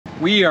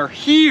We are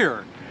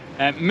here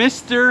at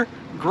Mr.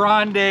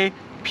 Grande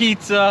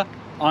Pizza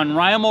on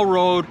Rymal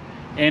Road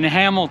in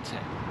Hamilton.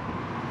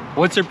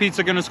 What's their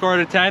pizza gonna score out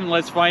of 10?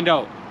 Let's find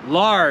out.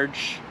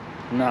 Large,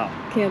 no.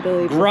 Can't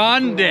believe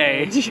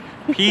Grande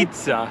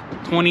Pizza,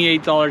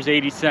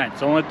 $28.80.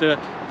 Don't let the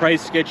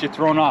price get you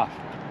thrown off.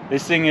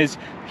 This thing is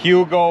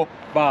Hugo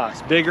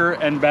Boss, bigger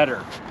and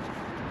better.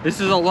 This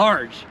is a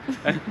large.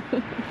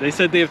 They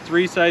said they have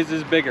 3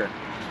 sizes bigger.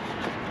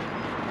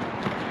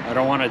 I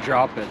don't want to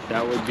drop it.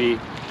 That would be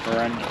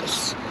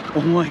horrendous.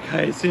 Oh my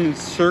God, it's in a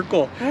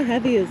circle. How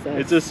heavy is that?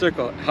 It's a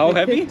circle. How like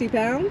heavy? 50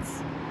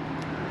 pounds?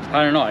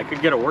 I don't know. I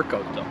could get a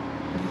workout though.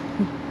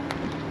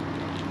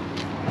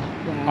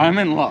 Wow. I'm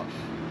in love.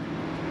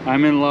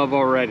 I'm in love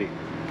already.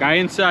 Guy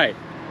inside.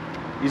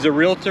 He's a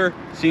realtor.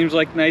 Seems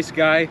like a nice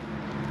guy.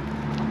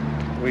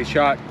 We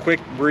shot quick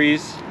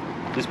breeze.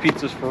 This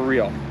pizza's for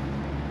real.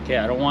 Okay,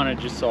 I don't want it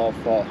just all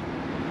fall.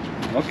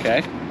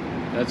 Okay,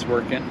 that's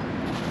working.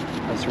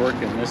 That's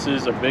working. This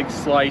is a big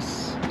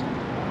slice.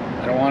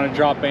 I don't want to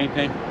drop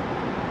anything.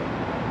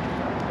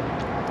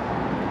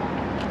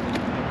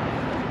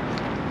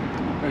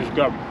 It's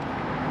good.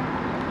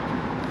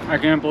 I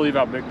can't believe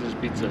how big this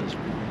pizza is.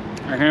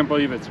 I can't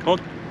believe it's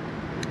cooked.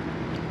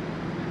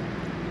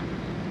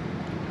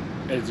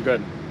 It's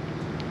good.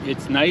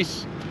 It's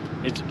nice.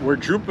 We're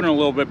drooping a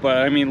little bit, but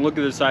I mean, look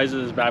at the size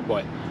of this bad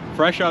boy.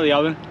 Fresh out of the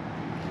oven.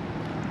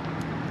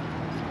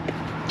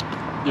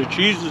 The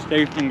cheese is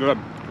tasting good.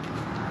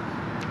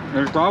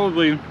 There's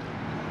probably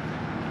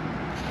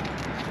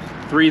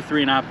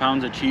 3.5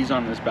 pounds of cheese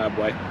on this bad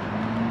boy.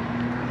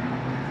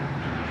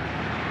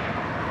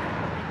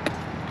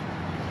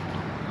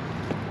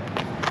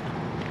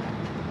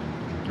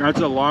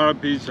 That's a lot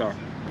of pizza.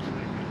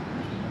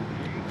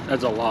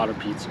 That's a lot of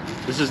pizza.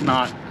 This is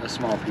not a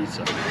small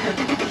pizza.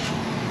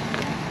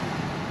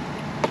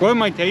 What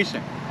am I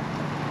tasting?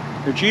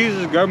 The cheese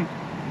is good.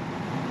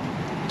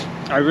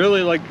 I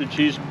really like the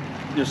cheese.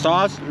 The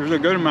sauce, there's a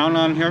good amount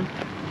on here.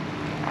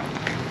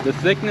 The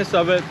thickness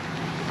of it,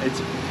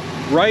 it's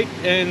right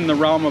in the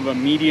realm of a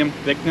medium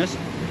thickness.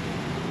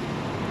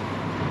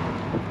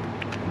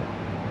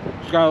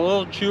 It's got a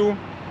little chew.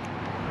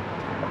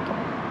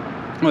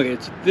 Look,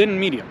 it's thin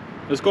medium.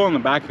 Let's go on the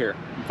back here.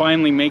 I'm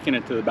finally making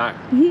it to the back.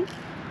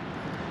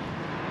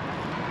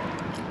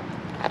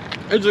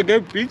 It's a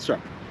good pizza.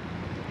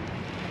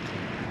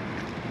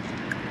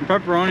 The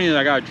pepperoni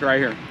I gotta try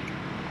here.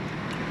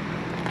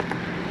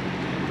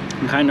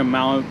 I'm kind of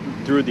mouth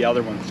through the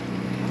other ones.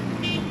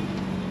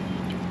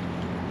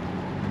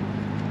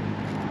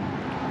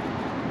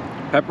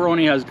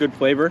 Pepperoni has good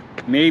flavor.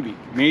 Maybe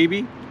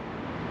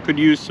could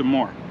use some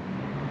more.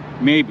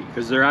 Maybe,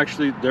 because they're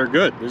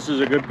good. This is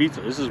a good pizza.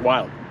 This is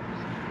wild.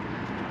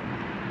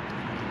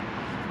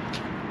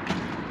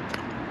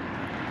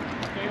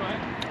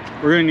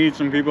 We're gonna need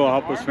some people to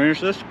help us finish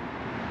this.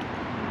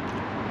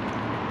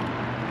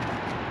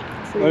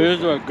 But it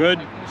is a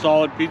good,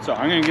 solid pizza.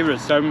 I'm gonna give it a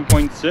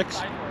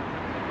 7.6.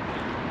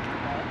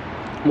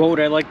 What would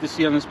I like to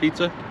see on this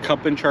pizza?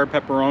 Cup and char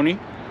pepperoni.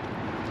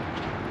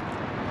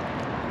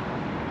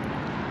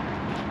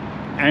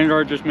 And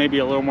or just maybe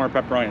a little more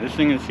pepperoni. This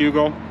thing is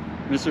Hugo,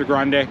 Mr.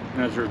 Grande, and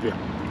that's a review.